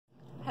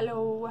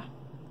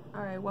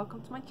Alright,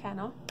 welcome to my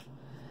channel.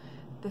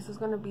 This is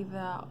going to be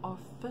the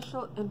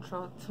official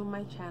intro to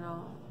my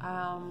channel.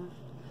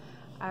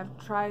 I've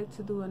tried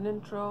to do an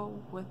intro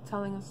with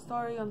telling a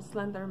story on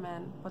Slender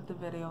Man, but the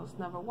videos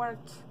never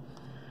worked.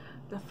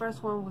 The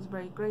first one was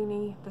very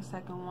grainy. The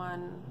second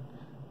one,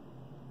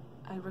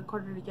 I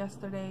recorded it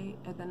yesterday.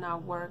 It did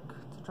not work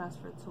to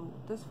transfer to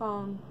this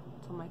phone,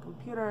 to my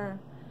computer,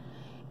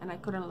 and I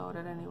couldn't load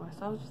it anywhere.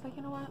 So I was just like,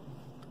 you know what?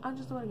 I'll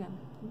just do it again.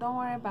 Don't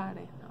worry about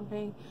it,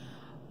 okay?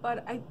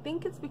 But I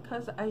think it's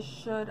because I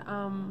should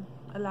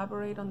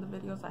elaborate on the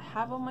videos I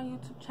have on my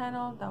YouTube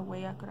channel. That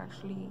way I could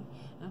actually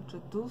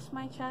introduce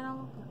my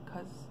channel,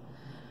 because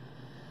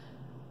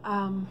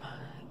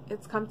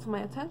it's come to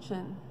my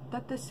attention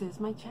that this is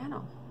my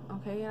channel,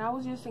 okay? And I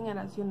was using it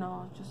as, you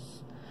know,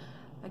 just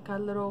like a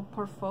little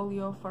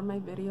portfolio for my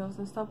videos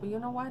and stuff. But you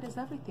know what? It's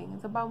everything.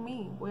 It's about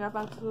me. We're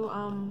about to,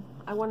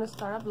 I want to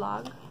start a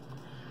blog.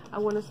 I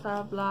want to start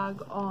a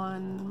blog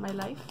on my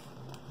life.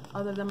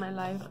 Other than my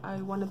life,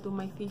 I want to do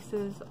my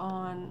thesis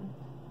on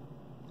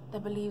the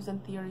beliefs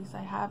and theories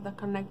I have that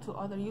connect to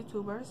other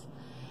YouTubers.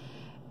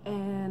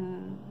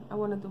 And I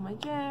want to do my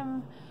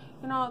gym,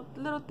 you know,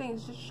 little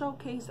things, just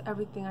showcase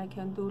everything I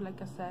can do.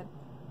 Like I said,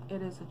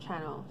 it is a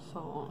channel,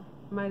 so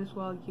might as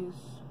well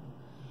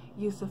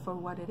use it for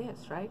what it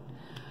is, right?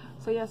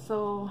 So yeah,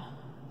 so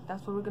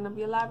that's what we're gonna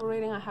be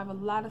elaborating. I have a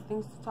lot of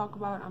things to talk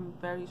about. I'm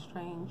very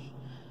strange,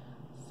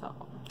 so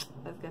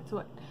let's get to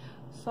it.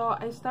 So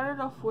I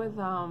started off with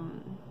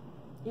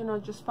you know,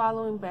 just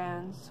following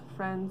bands,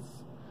 friends,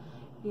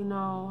 you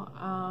know,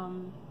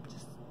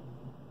 just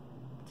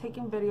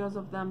taking videos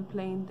of them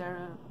playing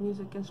their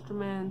music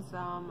instruments.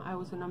 I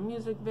was in a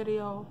music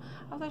video.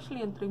 I was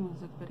actually in 3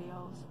 music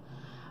videos.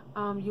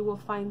 You will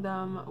find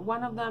them.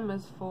 One of them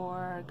is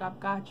for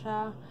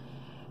Gacha,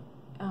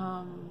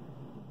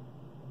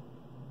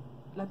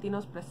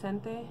 Latinos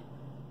Presente.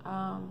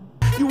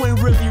 You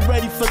ain't really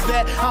ready for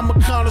that. I'm a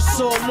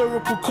connoisseur,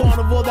 lyrical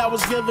carnivore that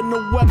was given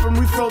the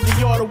weaponry from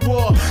the art of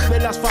war. De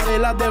las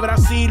favelas de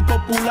Brasil,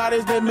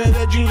 populares de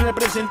Medellín,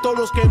 representó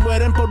los que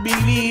mueren por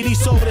vivir y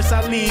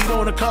sobresalir.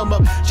 On a come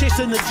up,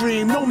 chasing the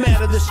dream, no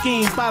matter the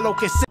scheme, pa lo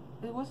que sea.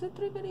 Was it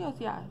 3 videos?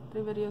 Yeah,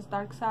 3 videos,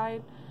 Dark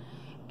Side,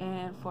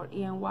 and for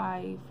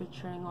ENY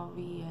featuring OV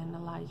and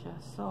Elijah.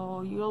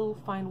 So you'll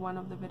find one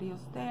of the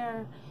videos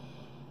there.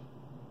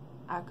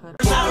 I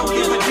don't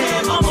give a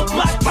damn, I'm a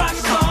black rock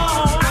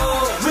star.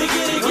 We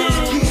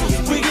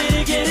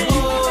get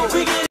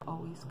it.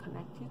 Always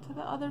connect you to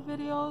the other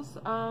videos.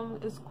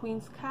 It's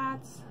Queens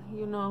Cats,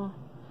 you know.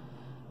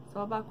 It's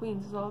all about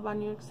Queens, it's all about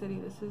New York City.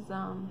 This is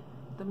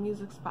the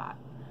music spot.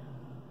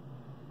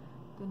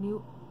 The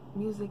new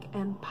music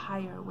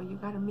empire where you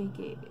gotta make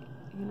it,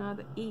 you know,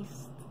 the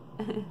East.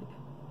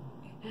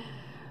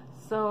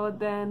 So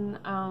then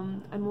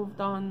I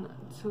moved on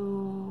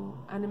to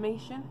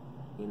animation.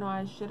 You know,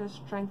 I should have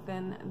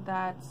strengthened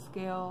that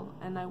skill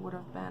and I would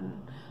have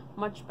been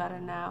much better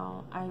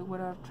now. I would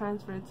have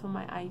transferred to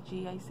my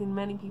IG. I've seen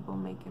many people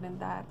make it in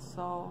that,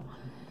 so,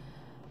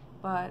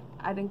 but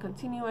I didn't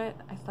continue it.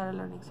 I started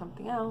learning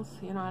something else.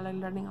 You know, I like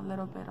learning a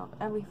little bit of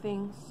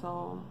everything.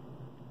 So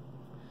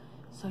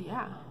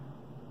yeah.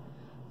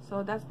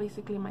 So that's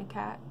basically my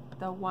cat,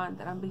 the one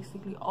that I'm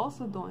basically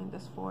also doing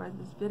this for,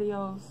 these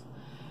videos.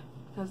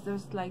 Because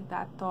there's like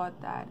that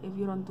thought that if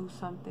you don't do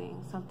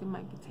something, something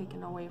might be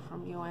taken away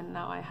from you. And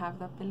now I have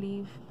that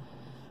belief,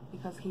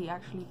 because he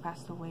actually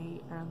passed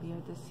away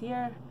earlier this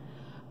year.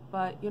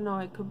 But you know,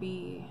 it could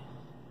be,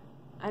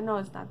 I know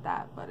it's not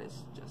that, but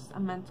it's just a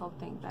mental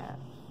thing that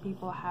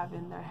people have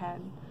in their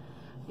head.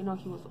 You know,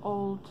 he was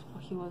old,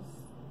 but he was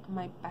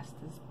my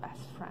bestest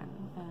best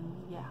friend.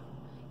 And yeah,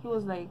 he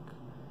was like,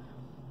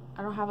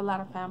 I don't have a lot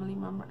of family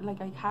members.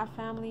 Like, I have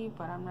family,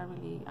 but I'm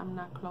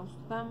not close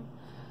to them.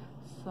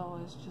 So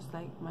it's just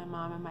like my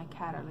mom and my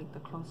cat are like the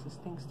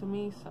closest things to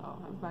me. So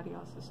everybody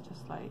else is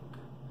just like,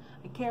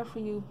 I care for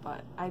you,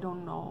 but I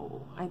don't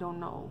know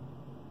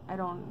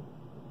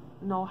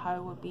how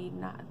it would be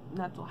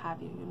not to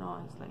have you, you know.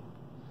 It's like,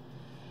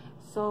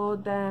 so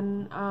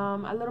then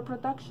a little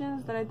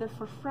productions that I did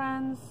for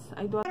friends.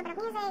 I do a little bit of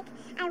music.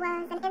 I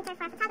was an intern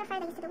for a photographer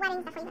that used to do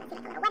weddings. That's why you're gonna see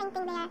like a little wedding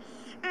thing there.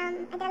 I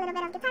did a little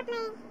bit of guitar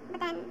playing, but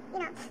then, you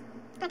know,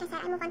 like I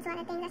said, I move on to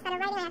other things. I started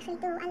writing. I actually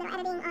do a little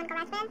editing on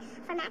GarageBand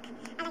for Mac.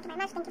 I like it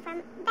very much. Thank you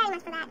very much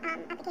for that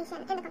application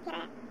in the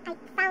computer. I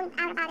found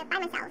out about it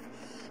by myself,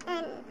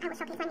 and I will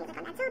showcase my music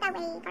on that too. That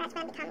way,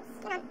 GarageBand becomes,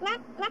 you know,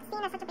 not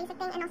seen as such a basic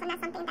thing, and also not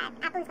something that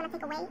Apple is going to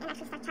take away and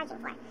actually start charging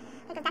for,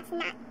 because that's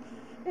not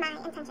my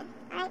intention.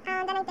 Alright,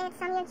 then I did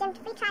some gym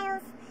free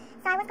trials.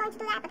 So I was going to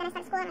do that, but then I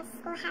started school, and my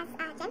school has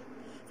a gym.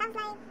 So I was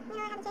like, you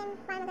know, I have a gym,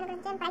 why am I going to go to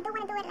the gym? But I do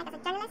want to do it like as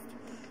a journalist.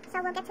 So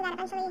we'll get to that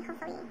eventually,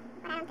 hopefully,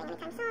 but I don't think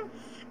anytime soon.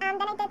 Then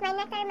I did my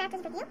Nectar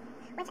mattress review,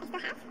 which I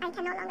still have. I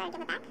can no longer give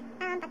it back,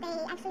 but they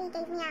actually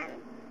gave me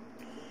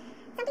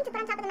something to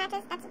put on top of the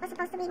mattress that was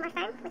supposed to be more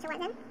firm, which it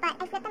wasn't. But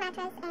I flipped the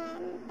mattress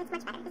and it's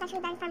much better. It's actually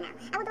very firm now.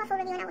 I will do a full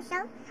review and I will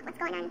show what's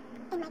going on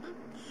in my bed.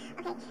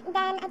 Okay,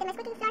 then I did my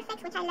squeaky floor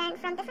fix, which I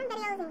learned from different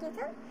videos in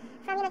YouTube.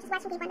 From, you know, just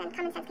watching people, and then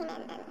common sense came in,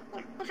 and,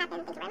 you know, it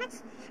happened. Thank you very much.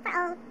 watch for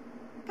all,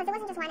 because it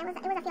wasn't just one, it was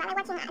a few. I like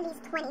watching at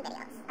least 20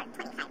 videos, or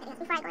 25 videos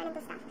before I go in and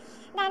do stuff.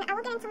 Then I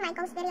will get into my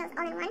ghost videos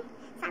all in one.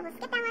 So I will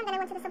skip that one, then I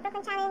went to the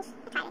Brooklyn challenge.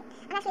 I tried it.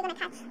 I'm actually going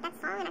to catch that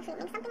song and actually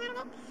make something out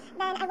of it.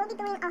 Then I will be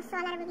doing also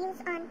a lot of reviews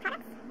on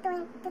products,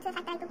 due to the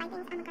fact that I do buy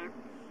things. I'm a girl.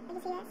 Did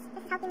you see this?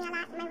 This is helping me a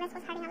lot. My wrist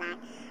was hurting a lot.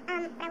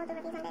 But I will do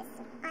reviews on this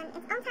on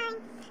its own time.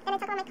 Then I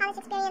talk about my college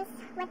experience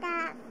with the,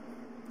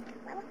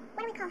 what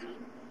do we call her?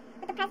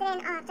 With the president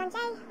of John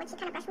Jay, which she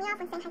kind of brushed me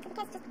off when saying hi to the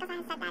kids, just because I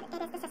had said that it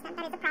is the system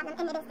that is the problem,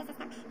 and it is the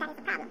system that is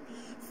the problem.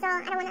 So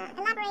I don't want to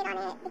elaborate on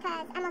it,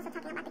 because I'm also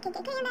talking about the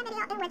KKK in that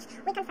video, in which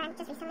we confirmed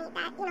just recently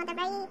that, you know,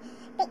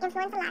 they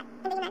influence a lot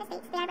in the United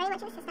States. They are very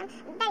much in the system,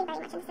 very, very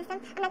much in the system.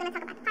 I'm not going to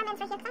talk about the comments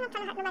right here, because I'm not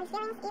trying to hurt nobody's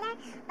feelings either,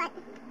 but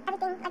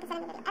everything, like I said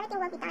in the video,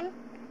 everything will be done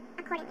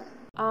accordingly.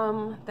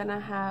 Then I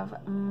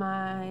have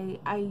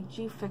my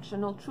IG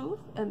fictional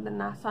truth and the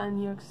NASA in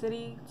New York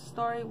City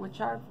story,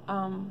 which are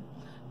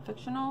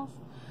fictionals.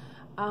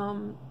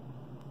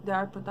 There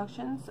are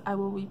productions. I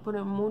will be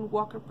putting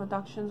Moonwalker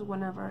Productions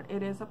whenever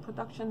it is a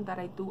production that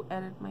I do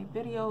edit my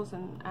videos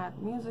and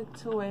add music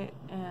to it.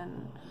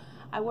 And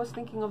I was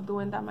thinking of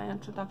doing that my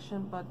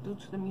introduction, but due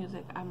to the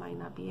music I might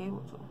not be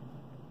able to.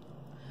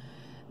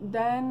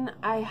 Then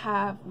I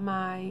have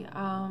my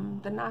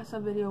the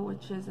NASA video,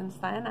 which is in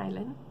Staten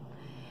Island,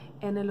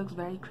 and it looks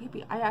very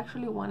creepy. I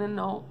actually want to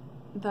know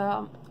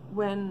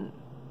when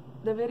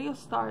the video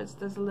starts,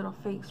 there's a little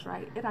face,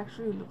 right? It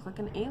actually looks like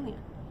an alien.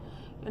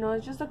 You know,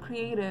 it's just a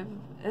creative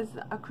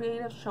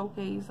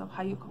showcase of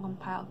how you can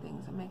compile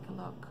things and make it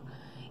look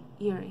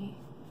eerie.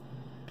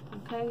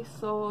 Okay,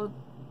 so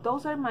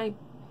those are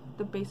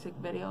the basic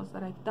videos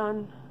that I've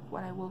done,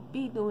 what I will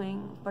be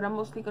doing, but I'm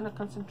mostly gonna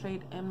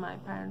concentrate in my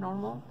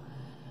paranormal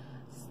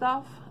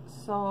stuff.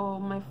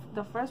 So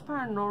the first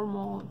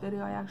paranormal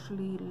video I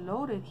actually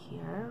loaded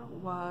here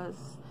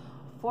was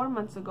 4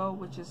 months ago,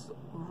 which is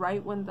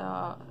right when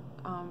the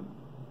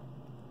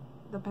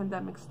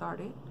pandemic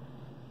started.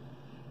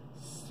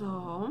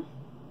 So,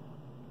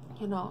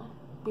 you know,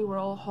 we were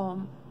all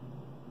home,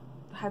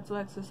 had to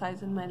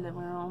exercise in my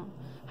living room,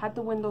 had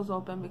the windows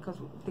open because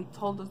they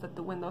told us that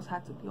the windows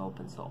had to be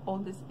open so all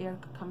this air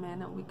could come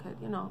in and we could,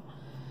 you know,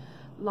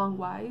 long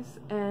wise.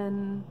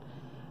 And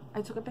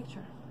I took a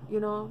picture, you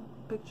know,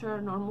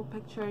 normal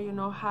picture. You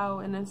know how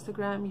in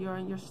Instagram you're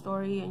in your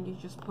story and you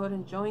just put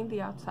enjoying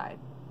the outside,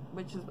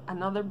 which is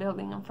another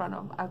building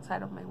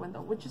outside of my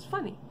window, which is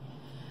funny.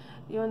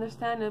 You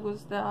understand? It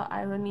was the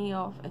irony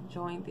of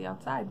enjoying the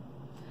outside.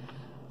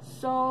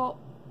 So,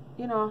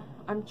 you know,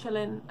 I'm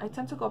chilling. I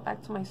tend to go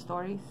back to my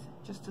stories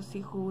just to see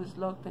who is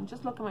looked and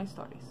just look at my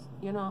stories.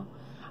 You know,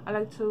 I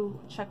like to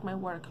check my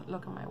work,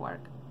 look at my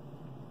work.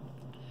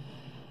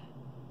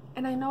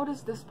 And I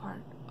noticed this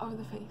part of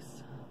the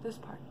face, this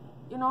part.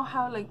 You know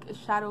how like it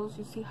shadows,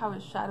 you see how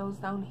it shadows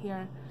down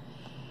here?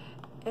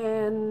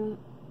 And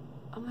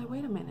I'm like,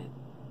 wait a minute.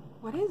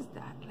 What is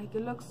that? Like,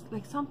 it looks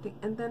like something.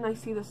 And then I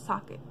see the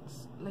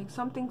sockets, like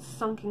something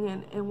sunking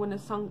in, and when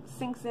it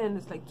sinks in,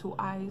 it's like two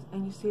eyes,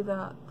 and you see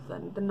the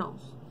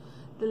nose,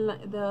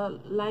 the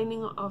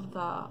lining of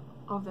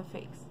the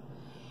face.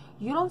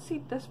 You don't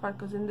see this part,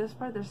 because in this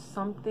part there's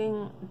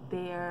something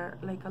there,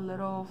 like a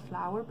little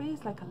flower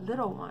base, like a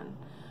little one.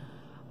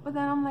 But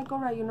then I'm like, all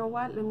right, you know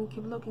what, let me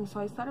keep looking. So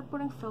I started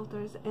putting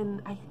filters,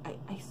 and I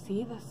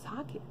see the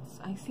sockets,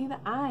 I see the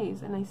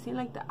eyes, and I see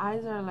like the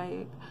eyes are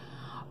like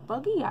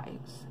buggy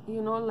eyes,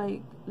 you know,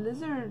 like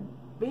lizard,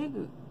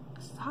 big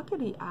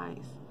sockety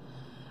eyes.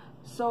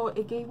 So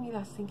it gave me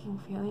that sinking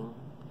feeling.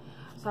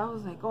 So I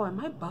was like, oh, am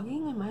I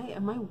bugging? Am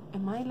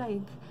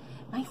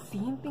I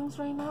seeing things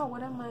right now?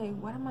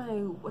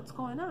 What's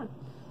going on?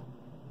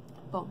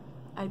 Boom.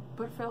 I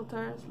put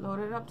filters,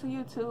 loaded it up to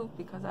YouTube,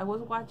 because I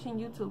was watching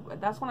YouTube.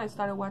 That's when I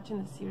started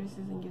watching the series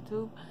in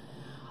YouTube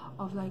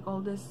of like all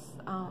this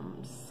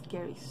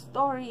scary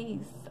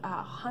stories,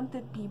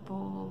 haunted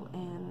people,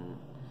 and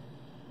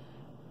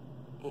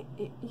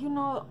you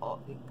know,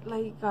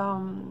 like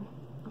I'm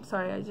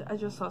sorry, I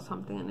just saw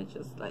something and it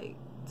just like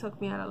took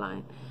me out of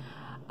line.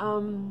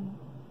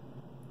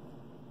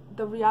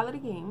 The reality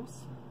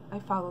games, I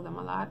follow them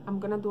a lot. I'm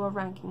gonna do a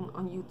ranking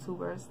on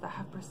YouTubers that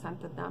have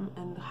presented them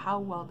and how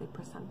well they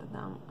presented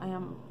them. I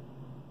am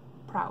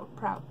proud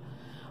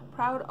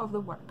of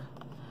the work.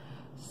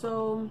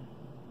 So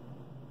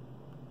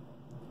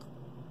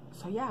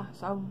yeah,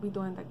 so I will be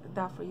doing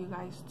that for you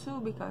guys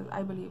too, because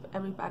I believe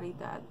everybody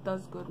that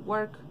does good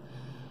work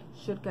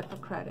should get the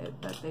credit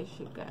that they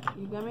should get.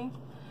 You get me?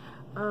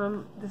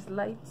 This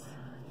light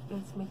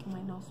is making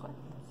my nose sweat,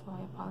 so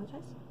I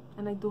apologize.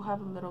 And I do have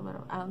a little bit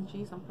of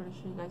allergies, I'm pretty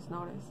sure you guys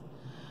noticed.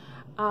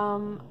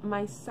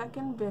 My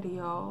second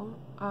video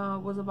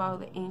was about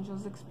the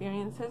angels'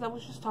 experiences. I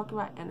was just talking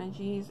about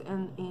energies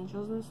and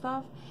angels and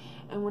stuff.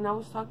 And when I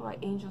was talking about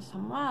Angel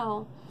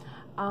Samuel,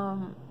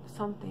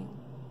 something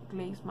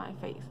glazed my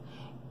face.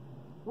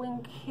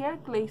 When hair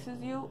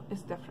glazes you,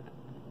 it's different.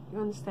 You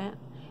understand?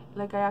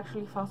 Like, I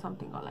actually felt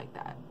something go like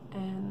that,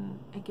 and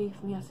it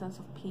gave me a sense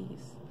of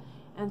peace.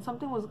 And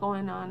something was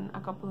going on a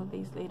couple of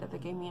days later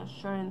that gave me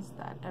assurance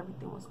that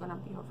everything was gonna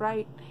be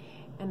alright,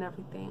 and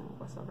everything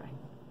was alright.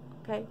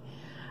 Okay.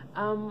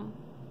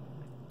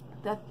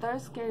 The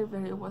third scary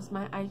video was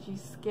my IG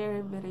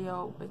scary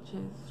video, which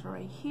is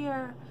right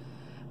here.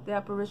 The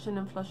apparition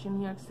in Flushing,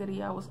 New York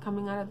City. I was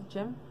coming out of the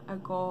gym. I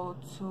go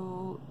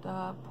to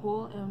the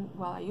pool, and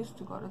well, I used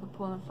to go to the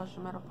pool in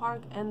Flushing Meadow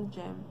Park and the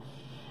gym.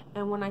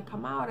 And when I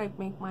come out, I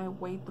make my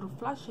way through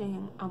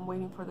Flushing. I'm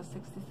waiting for the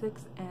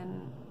 66,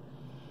 and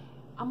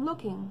I'm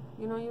looking.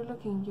 You know, you're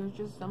looking.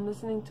 I'm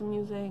listening to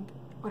music,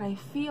 but I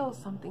feel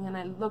something, and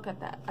I look at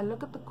that. I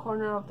look at the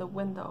corner of the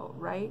window,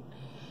 right?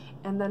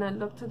 And then I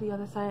look to the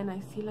other side, and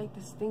I see like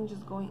this thing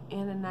just going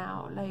in and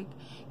out. Like,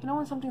 you know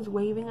when something's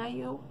waving at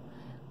you?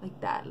 Like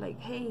that, like,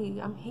 hey,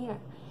 I'm here.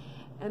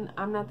 And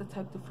I'm not the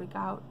type to freak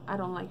out. I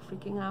don't like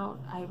freaking out.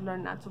 I've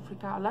learned not to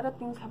freak out. A lot of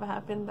things have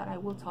happened that I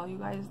will tell you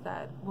guys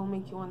that will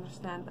make you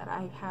understand that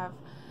I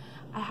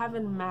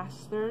haven't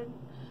mastered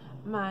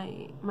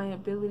my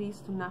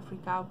abilities to not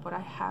freak out, but I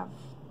have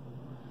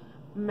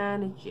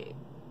managed it,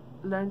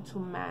 learned to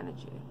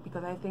manage it,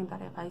 because I think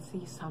that if I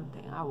see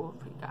something, I will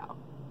freak out.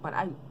 But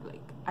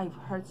I've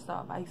heard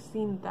stuff, I've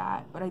seen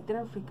that, but I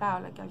didn't freak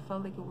out. Like, I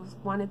felt like it was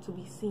wanted to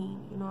be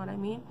seen, you know what I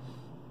mean?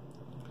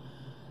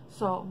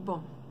 So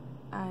boom,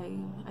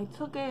 I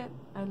took it,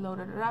 I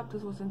loaded it up.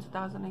 This was in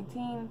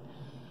 2018.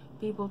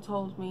 People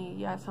told me,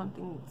 yeah,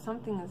 something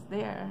is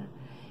there,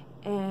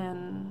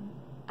 and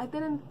I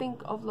didn't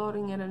think of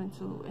loading it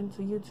into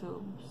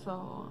YouTube.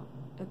 So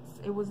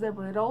it was there.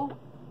 But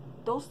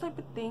those type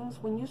of things,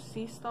 when you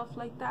see stuff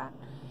like that,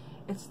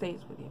 it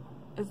stays with you.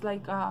 It's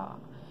like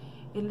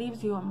it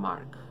leaves you a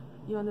mark.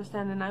 You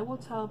understand? And I will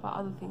tell about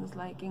other things,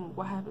 like in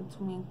what happened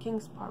to me in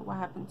Kings Park, what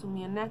happened to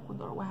me in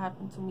Ecuador, what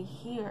happened to me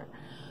here.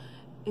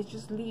 It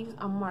just leaves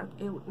a mark.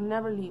 It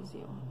never leaves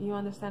you. You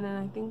understand? And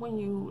I think when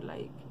you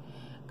like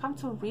come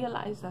to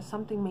realize that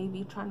something may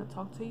be trying to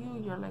talk to you,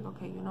 you're like,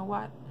 okay, you know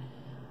what?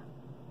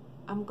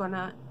 I'm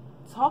gonna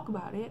talk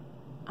about it.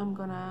 I'm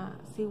gonna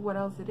see what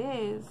else it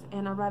is,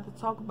 and I'd rather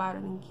talk about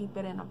it and keep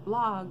it in a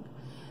blog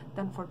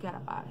than forget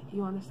about it.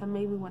 You understand?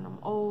 Maybe when I'm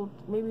old,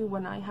 maybe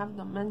when I have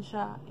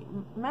dementia.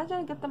 Imagine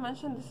I get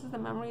dementia and this is the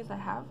memories I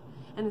have,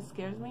 and it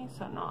scares me.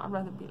 So no, I'd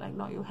rather be like,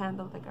 no, you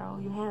handled it, girl.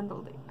 You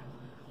handled it.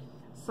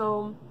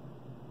 So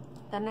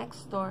the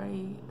next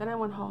story, then I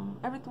went home.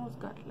 Everything was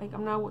good. Like,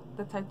 I'm not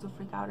the type to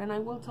freak out. And I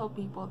will tell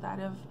people that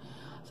if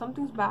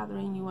something's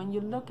bothering you and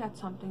you look at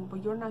something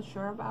but you're not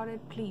sure about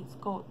it, please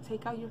go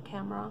take out your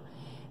camera,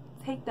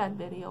 take that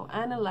video,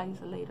 analyze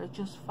it later.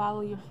 Just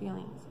follow your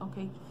feelings,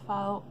 okay?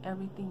 Follow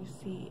everything you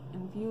see.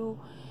 And you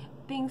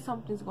think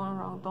something's going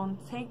wrong, don't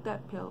take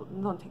that pill.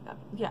 Don't take the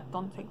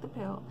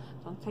pill.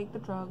 Don't take the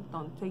drug.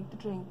 Don't take the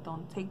drink.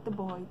 Don't take the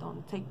boy.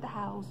 Don't take the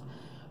house.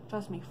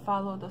 Trust me,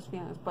 follow those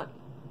feelings. But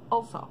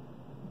also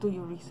do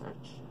your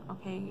research,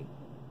 okay?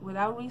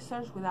 Without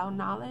research, without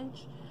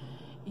knowledge,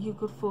 you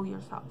could fool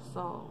yourself.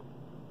 So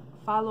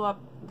follow up.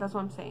 That's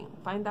what I'm saying.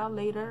 Find out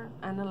later,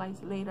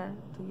 analyze later,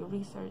 do your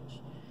research.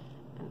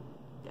 And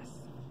yes,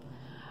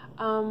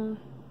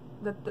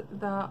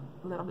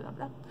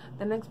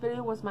 the next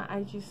video was my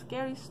IG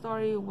scary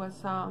story.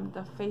 Was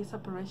the face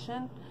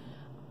apparition.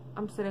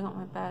 I'm sitting on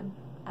my bed,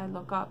 I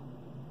look up,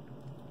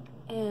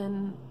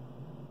 and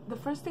the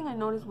first thing I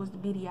noticed was the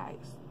beady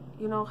eyes.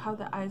 You know how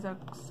the eyes are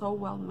so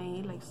well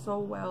made, like so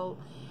well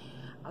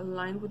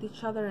aligned with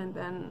each other, and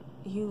then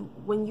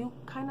when you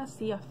kind of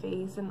see a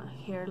face and a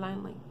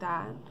hairline like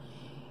that,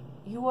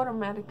 you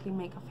automatically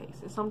make a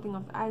face. It's something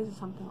of the eyes, it's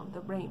something of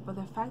the brain. But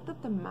the fact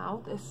that the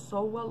mouth is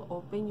so well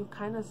open, you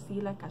kind of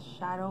see like a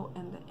shadow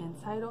in the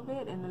inside of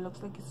it, and it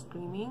looks like it's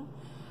screaming.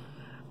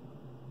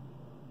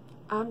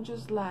 I'm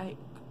just like,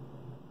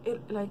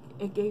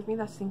 it gave me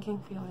that sinking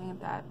feeling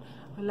that,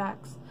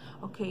 relax,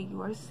 okay,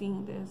 you are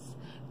seeing this,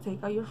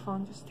 take out your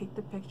phone, just take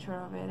the picture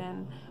of it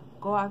and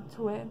go up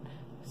to it,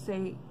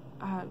 say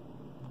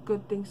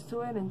good things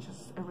to it, and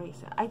just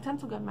erase it. I tend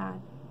to get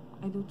mad.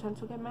 I do tend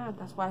to get mad.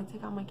 That's why I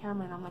take out my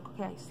camera and I'm like,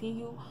 okay, I see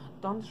you,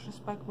 don't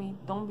disrespect me,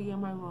 don't be in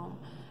my room,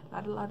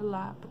 la la la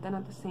la. But then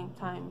at the same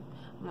time,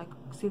 I'm like,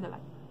 see the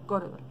light, go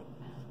to the light,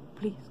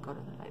 please go to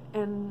the light.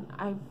 And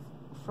I've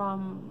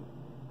from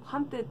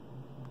haunted,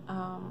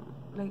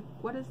 like,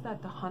 what is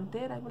that, the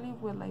haunted, I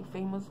believe, with like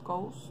famous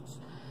ghosts,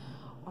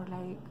 or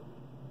like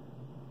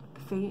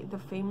the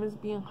famous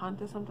being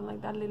haunted, something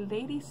like that. Little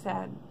lady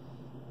said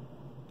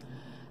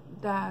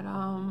that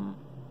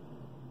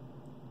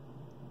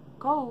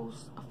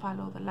ghosts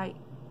follow the light,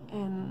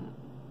 and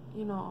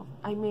you know,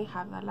 I may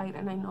have that light,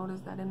 and I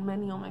noticed that in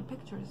many of my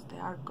pictures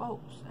there are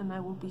ghosts, and I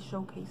will be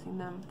showcasing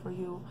them for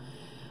you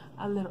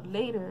a little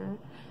later.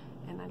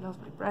 And I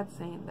lost my breath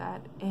saying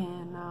that.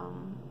 And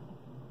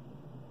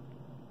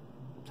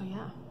so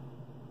yeah,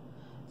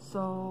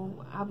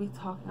 so I'll be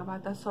talking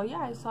about that. So yeah,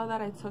 I saw that,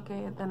 I took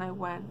it, then I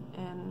went,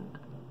 and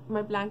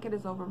my blanket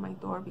is over my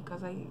door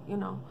because you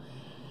know,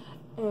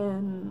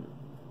 and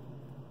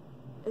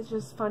it's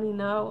just funny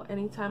now,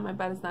 anytime my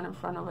bed is not in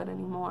front of it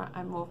anymore,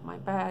 I move my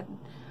bed.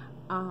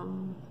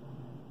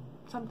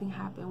 Something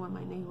happened with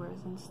my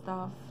neighbors and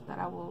stuff that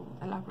I will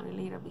elaborate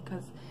later,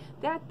 because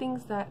there are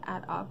things that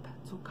add up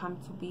to come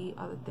to be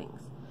other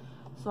things.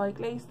 So I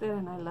glazed it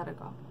and I let it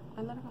go.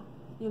 I let it go.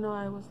 You know,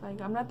 I was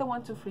like, I'm not the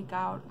one to freak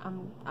out.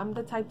 I'm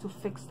the type to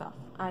fix stuff.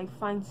 I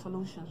find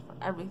solutions for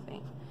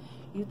everything.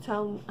 You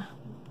tell me,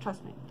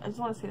 trust me, I just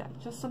want to say that.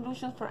 Just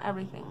solutions for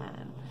everything,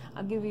 man.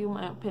 I'll give you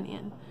my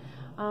opinion.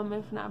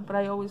 If not, but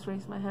I always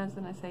raise my hands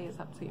and I say it's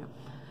up to you.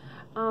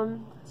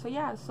 So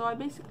yeah, so I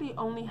basically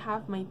only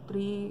have my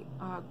 3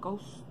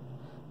 ghosts,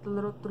 the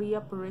little 3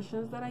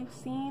 apparitions that I've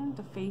seen,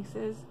 the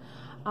faces.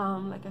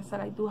 Like I said,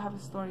 I do have a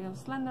story on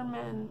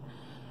Slenderman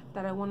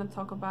that I want to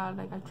talk about.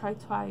 Like, I tried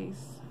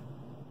twice,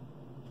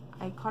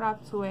 I caught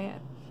up to it,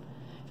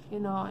 you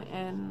know,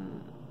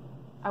 and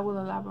I will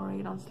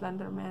elaborate on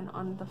Slenderman,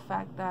 on the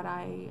fact that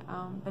I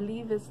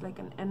believe it's like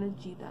an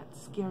energy that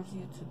scares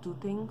you to do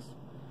things,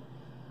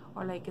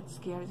 or like it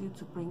scares you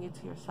to bring it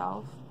to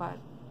yourself. But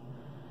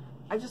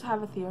I just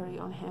have a theory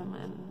on him,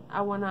 and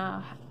I want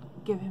to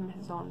give him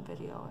his own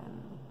video.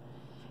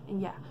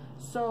 And yeah,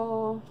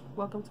 so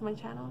welcome to my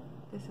channel.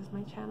 This is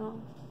my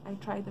channel. I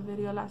tried the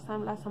video last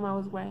time I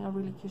was wearing a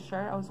really cute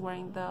shirt. I was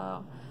wearing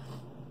the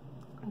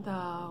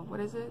what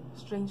is it,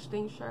 Strange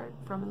Things shirt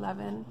from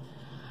 11.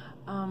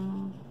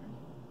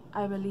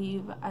 I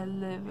believe I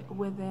live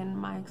within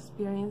my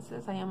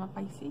experiences. I am a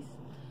Pisces,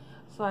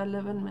 so I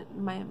live in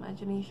my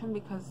imagination,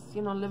 because,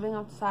 you know, living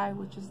outside,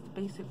 which is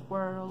the basic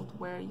world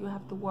where you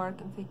have to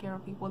work and take care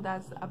of people,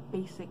 that's a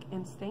basic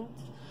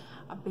instinct,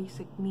 a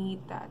basic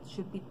need that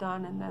should be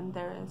done. And then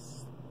there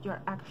is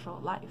your actual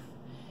life,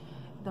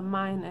 the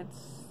mind.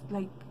 It's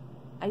like,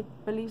 I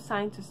believe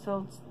scientists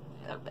still,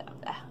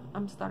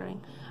 I'm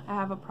stuttering, I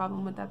have a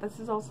problem with that. This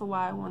is also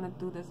why I want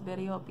to do this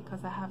video,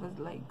 because I have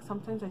like,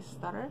 sometimes I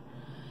stutter,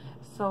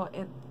 so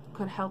it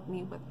could help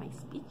me with my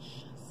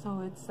speech.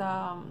 So it's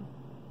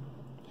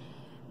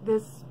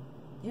this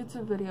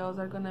YouTube videos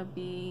are gonna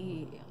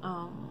be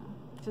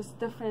just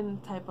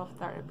different type of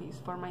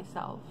therapies for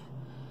myself,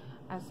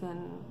 as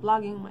in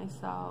blogging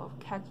myself,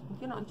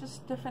 you know,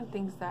 just different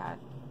things that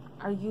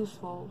are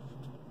useful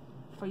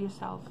for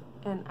yourself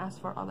and as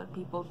for other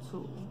people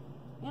to,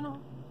 you know,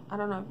 I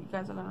don't know if you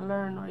guys are gonna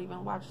learn or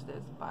even watch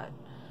this, but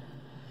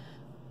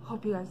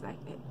hope you guys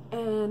liked it.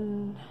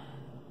 And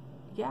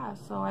yeah,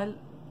 so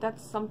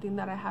that's something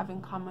that I have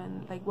in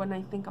common. Like, when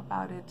I think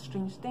about it,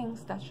 Strange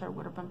Things, that shirt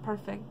would have been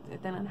perfect.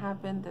 It didn't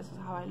happen. This is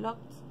how I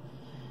looked.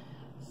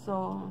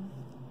 So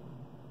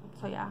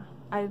yeah,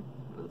 I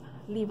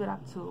leave it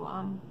up to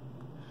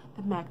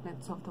the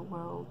magnets of the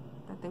world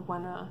that they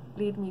wanna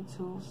lead me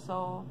to.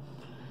 So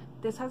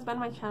this has been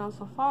my channel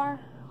so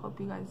far. Hope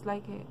you guys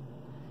like it.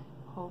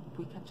 Hope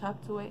we catch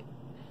up to it.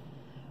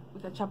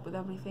 We catch up with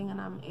everything, and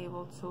I'm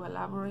able to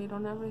elaborate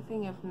on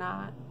everything. If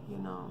not, you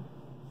know,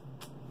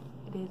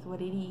 it is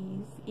what it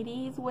is. It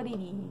is what it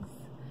is.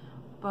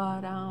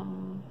 But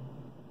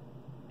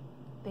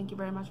thank you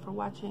very much for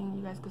watching.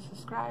 You guys could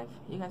subscribe,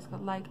 you guys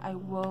could like. I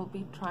will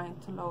be trying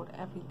to load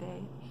every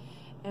day,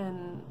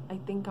 and I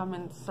think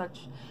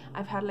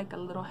I've had like a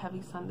little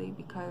heavy Sunday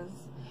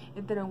because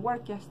it didn't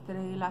work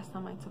yesterday, last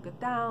time I took it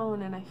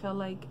down, and I feel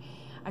like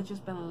I've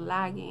just been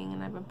lagging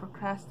and I've been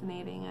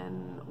procrastinating.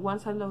 And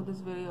once I load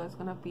this video, it's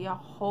gonna be a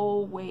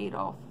whole weight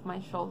off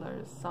my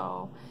shoulders.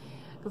 So,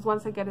 because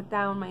once I get it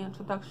down, my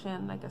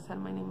introduction, like I said,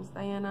 my name is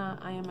Diana,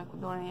 I am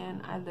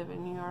Ecuadorian, I live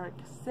in New York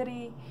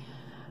City.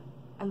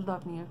 I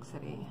love New York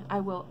City.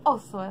 I will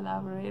also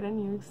elaborate on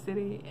New York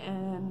City.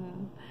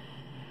 And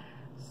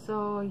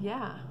so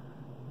yeah,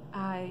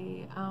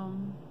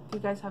 if you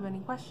guys have any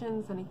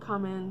questions, any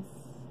comments,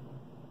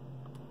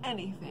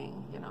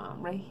 anything, you know,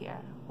 I'm right here.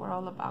 We're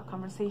all about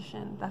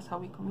conversation. That's how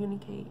we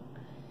communicate.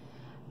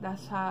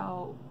 That's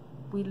how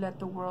we let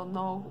the world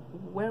know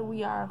where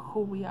we are, who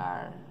we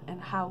are, and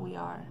how we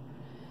are.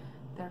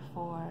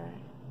 Therefore,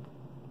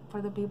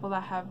 for the people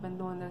that have been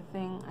doing their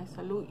thing, I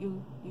salute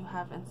you. You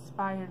have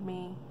inspired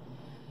me,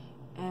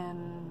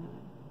 and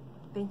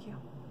thank you.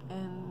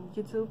 And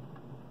YouTube,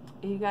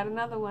 you got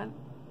another one.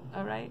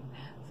 All right,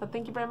 so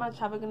thank you very much.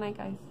 Have a good night,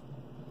 guys.